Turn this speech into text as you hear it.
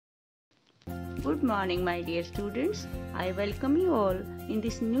Good morning, my dear students. I welcome you all in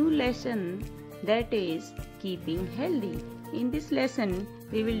this new lesson, that is keeping healthy. In this lesson,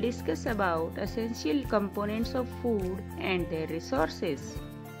 we will discuss about essential components of food and their resources.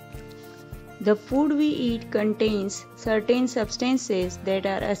 The food we eat contains certain substances that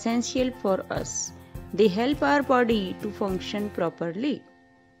are essential for us. They help our body to function properly.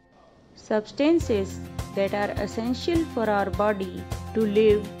 Substances that are essential for our body to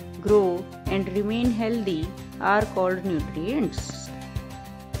live, grow and remain healthy are called nutrients.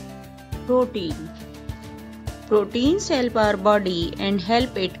 Protein. Proteins help our body and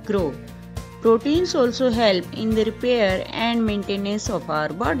help it grow. Proteins also help in the repair and maintenance of our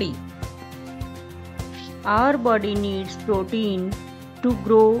body. Our body needs protein to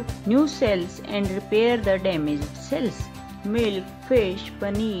grow new cells and repair the damaged cells. Milk, fish,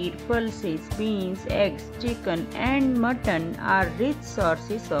 paneer, pulses, beans, eggs, chicken and mutton are rich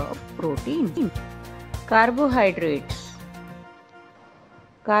sources of protein. Carbohydrates.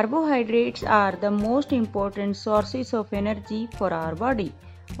 Carbohydrates are the most important sources of energy for our body.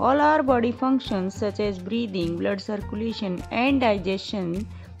 All our body functions such as breathing, blood circulation and digestion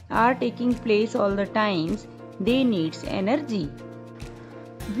are taking place all the times. They need energy.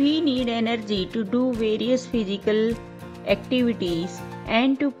 We need energy to do various physical activities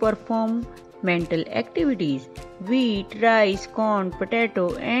and to perform mental activities. Wheat, rice, corn,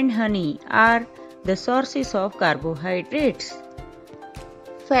 potato and honey are the sources of carbohydrates.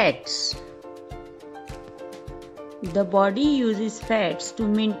 Fats. The body uses fats to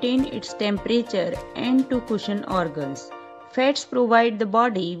maintain its temperature and to cushion organs. Fats provide the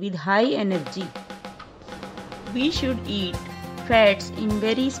body with high energy. We should eat fats in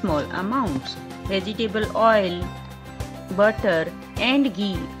very small amounts. Vegetable oil, butter and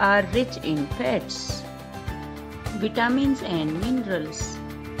ghee are rich in fats. Vitamins and minerals.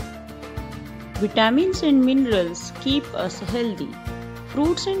 Vitamins and minerals keep us healthy.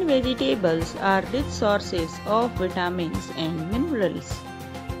 Fruits and vegetables are rich sources of vitamins and minerals.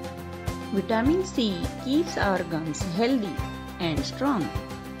 Vitamin C keeps our gums healthy and strong.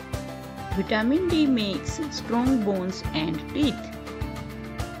 Vitamin D makes strong bones and teeth.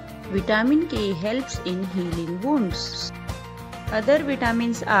 Vitamin K helps in healing wounds. Other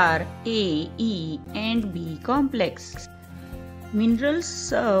vitamins are A, E and B complex. Minerals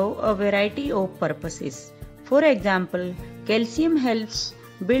serve a variety of purposes. For example, calcium helps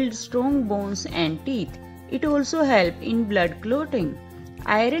build strong bones and teeth. It also helps in blood clotting.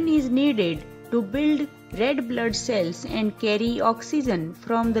 Iron is needed to build red blood cells and carry oxygen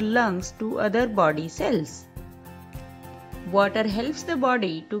from the lungs to other body cells. Water helps the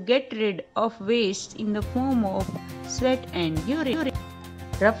body to get rid of waste in the form of sweat and urine.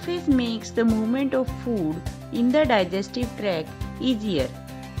 Roughage makes the movement of food in the digestive tract easier.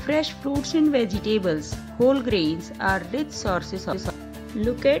 Fresh fruits and vegetables, whole grains are rich sources of.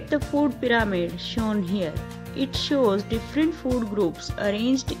 Look at the food pyramid shown here. It shows different food groups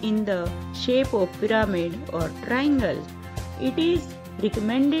arranged in the shape of pyramid or triangle. It is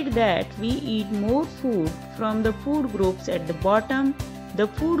recommended that we eat more food from the food groups at the bottom. The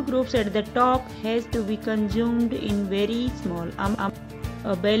food groups at the top has to be consumed in very small amounts.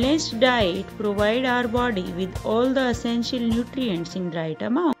 A balanced diet provides our body with all the essential nutrients in right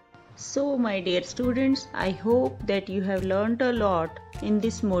amount. So my dear students, I hope that you have learnt a lot in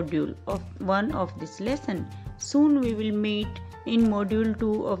this module of 1 of this lesson. Soon we will meet in module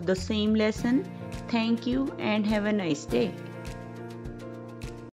 2 of the same lesson. Thank you and have a nice day.